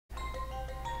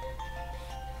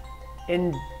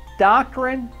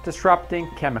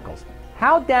Endocrine-disrupting chemicals.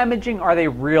 How damaging are they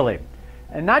really?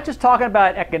 And not just talking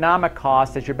about economic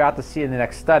costs, as you're about to see in the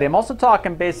next study. I'm also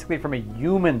talking basically from a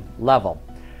human level.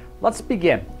 Let's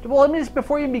begin. Well,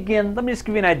 before you begin, let me just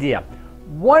give you an idea.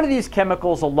 One of these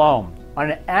chemicals alone,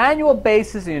 on an annual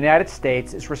basis in the United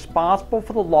States, is responsible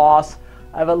for the loss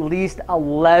of at least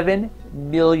 11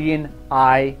 million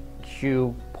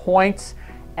IQ points,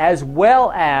 as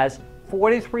well as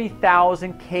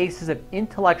 43,000 cases of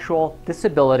intellectual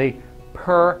disability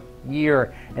per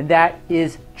year. And that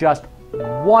is just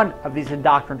one of these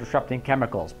endocrine-disrupting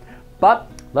chemicals. But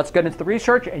let's get into the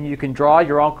research and you can draw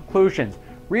your own conclusions.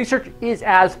 Research is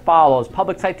as follows.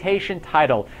 Public citation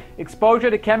title: Exposure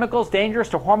to chemicals dangerous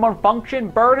to hormone function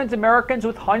burdens Americans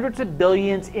with hundreds of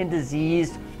billions in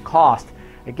disease cost.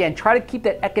 Again, try to keep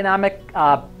that economic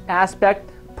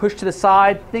aspect pushed to the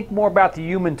side. Think more about the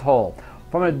human toll.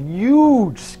 From a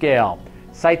huge scale.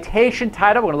 Citation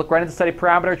title, we're going to look right into study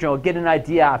parameters and we'll get an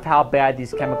idea of how bad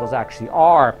these chemicals actually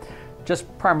are. Just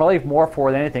primarily more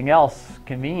for than anything else,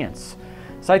 convenience.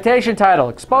 Citation title: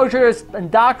 Exposure to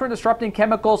endocrine-disrupting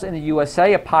chemicals in the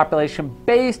USA, a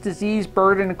population-based disease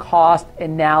burden and cost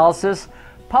analysis,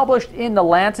 published in the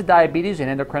Lancet Diabetes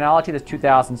Endocrinology, this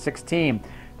 2016.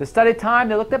 The study time,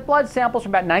 they looked at blood samples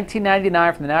from about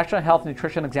 1999 from the National Health and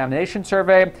Nutrition Examination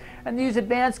Survey, and they used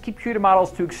advanced computer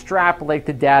models to extrapolate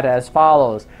the data as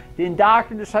follows. The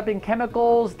endocrine-disrupting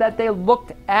chemicals that they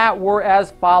looked at were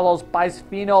as follows: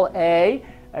 bisphenol A,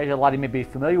 as a lot of you may be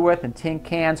familiar with, in tin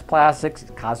cans, plastics,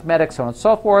 cosmetics, so on and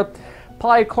so forth.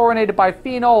 Polychlorinated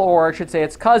biphenyl, or I should say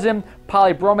its cousin,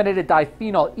 polybrominated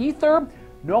diphenyl ether,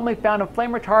 normally found in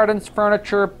flame retardants,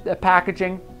 furniture,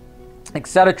 packaging,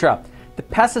 etc. The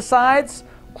pesticides,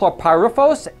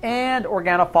 chlorpyrifos, and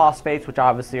organophosphates, which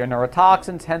obviously are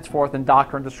neurotoxins, henceforth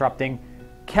endocrine-disrupting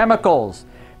chemicals.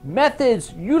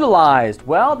 Methods utilized,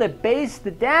 well, they based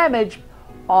the damage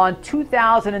on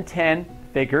 2010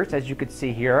 figures, as you can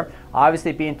see here.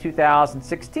 Obviously, being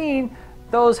 2016,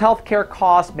 those healthcare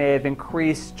costs may have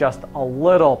increased just a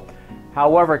little.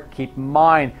 However, keep in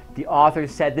mind, the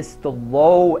authors said this is the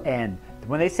low end.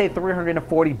 When they say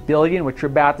 340 billion, which you're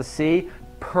about to see,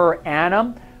 per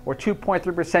annum, or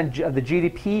 2.3% of the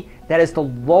GDP, that is the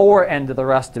lower end of the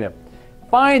rest of it.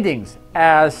 Findings,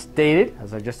 as stated,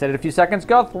 as I just said a few seconds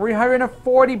ago,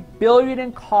 340 billion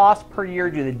in cost per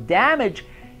year due to the damage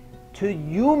to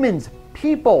humans,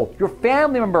 people, your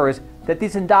family members, that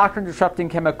these endocrine-disrupting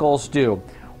chemicals do,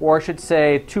 or I should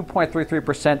say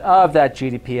 2.33% of that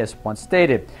GDP, as once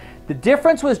stated. The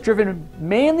difference was driven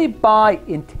mainly by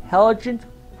intelligence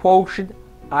quotient,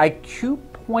 IQ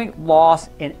point loss,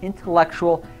 and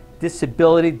intellectual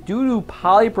disability due to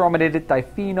polybrominated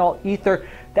diphenyl ether.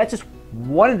 That's just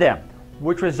one of them,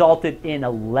 which resulted in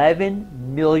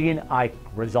 11 million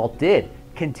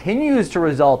continues to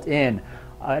result in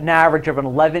an average of an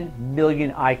 11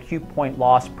 million IQ point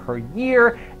loss per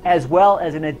year, as well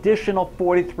as an additional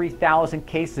 43,000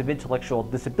 cases of intellectual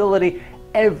disability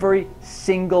every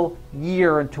single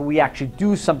year until we actually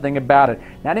do something about it.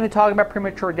 Not even talking about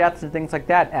premature deaths and things like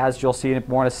that, as you'll see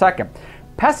more in a second.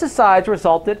 Pesticides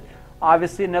resulted,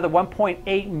 obviously, another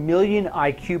 1.8 million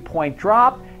IQ point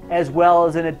drop, as well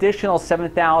as an additional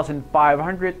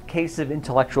 7,500 cases of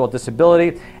intellectual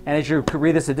disability. And as you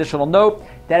read this additional note,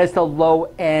 that is the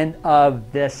low end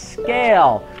of the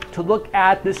scale. To look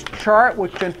at this chart,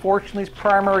 which unfortunately is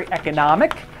primary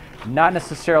economic, not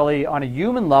necessarily on a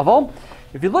human level.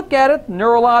 If you look at it,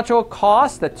 neurological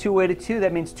costs, that 282,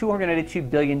 that means $282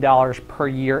 billion per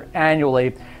year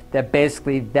annually, that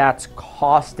basically that's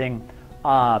costing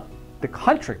the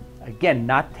country. Again,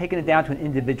 not taking it down to an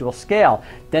individual scale.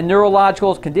 Then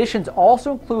neurological conditions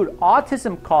also include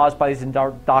autism caused by these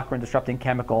endocrine-disrupting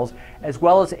chemicals, as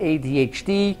well as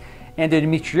ADHD,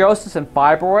 endometriosis, and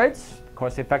fibroids. Of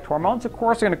course, they affect hormones. Of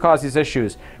course, they're going to cause these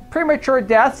issues. Premature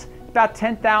deaths, about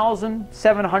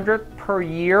 10,700 per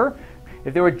year.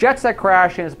 If there were jets that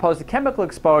crash as opposed to chemical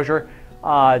exposure,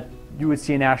 you would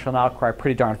see a national outcry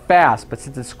pretty darn fast. But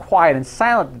since it's quiet and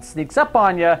silent, it sneaks up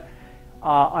on you,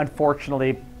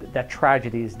 unfortunately, that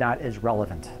tragedy is not as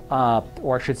relevant,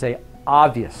 or I should say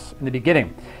obvious in the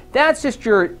beginning. That's just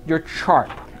your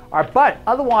chart. All right, but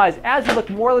otherwise, as you look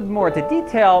more into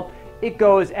detail, it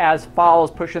goes as follows,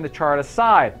 pushing the chart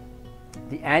aside.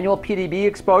 The annual PDB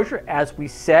exposure, as we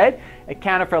said,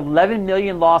 accounted for 11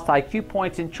 million lost IQ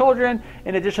points in children,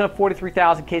 in addition to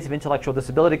 43,000 cases of intellectual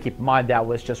disability. Keep in mind that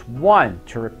was just one,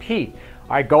 to repeat.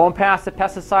 All right, going past the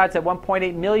pesticides at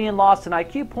 1.8 million lost in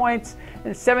IQ points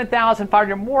and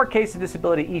 7,500 more cases of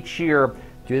disability each year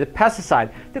due to the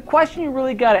pesticide. The question you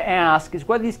really got to ask is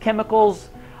whether these chemicals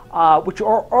which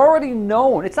are already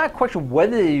known. It's not a question of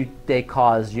whether they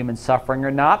cause human suffering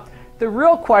or not. The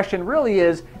real question really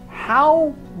is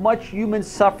how much human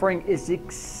suffering is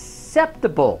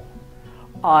acceptable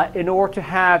in order to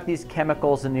have these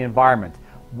chemicals in the environment.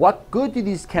 What good do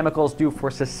these chemicals do for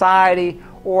society,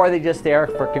 or are they just there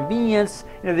for convenience?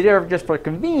 And if they're there just for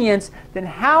convenience, then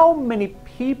how many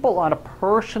people on a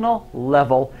personal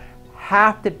level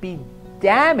have to be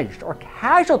damaged or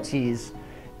casualties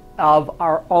of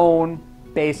our own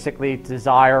basically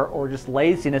desire or just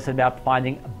laziness about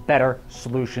finding better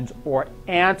solutions or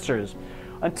answers?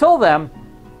 Until then,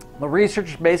 the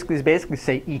researchers basically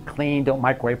say eat clean, don't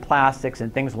microwave plastics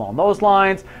and things along those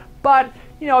lines. But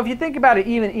if you think about it,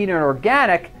 even eating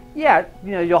organic, yeah,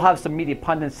 you'll have some media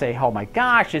pundits say, oh my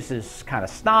gosh, this is kind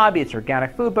of snobby, it's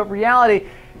organic food. But reality,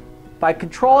 by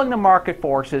controlling the market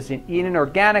forces and eating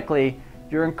organically,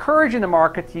 you're encouraging the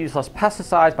market to use less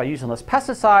pesticides. By using less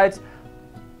pesticides,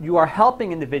 you are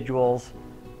helping individuals,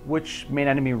 which may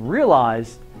not even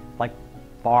realize, like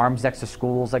farms next to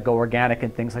schools that go organic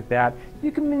and things like that.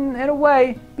 You can, in a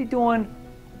way, be doing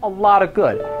a lot of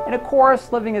good. And of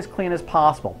course, living as clean as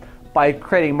possible. By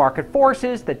creating market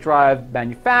forces that drive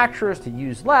manufacturers to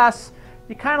use less,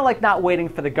 you're kind of like not waiting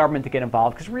for the government to get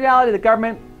involved, because in reality, the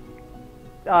government,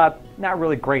 not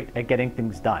really great at getting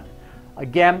things done.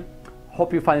 Again,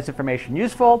 hope you find this information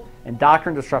useful.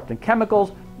 Endocrine-disrupting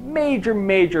chemicals, major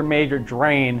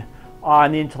drain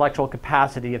on the intellectual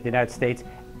capacity of the United States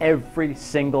every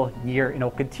single year, and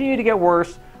it'll continue to get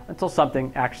worse until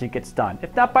something actually gets done.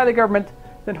 If not by the government,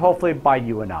 then hopefully by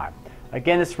you and I.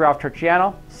 Again, this is Ralph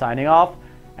Turchiano signing off,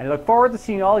 and I look forward to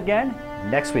seeing you all again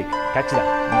next week. Catch you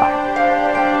then. Bye.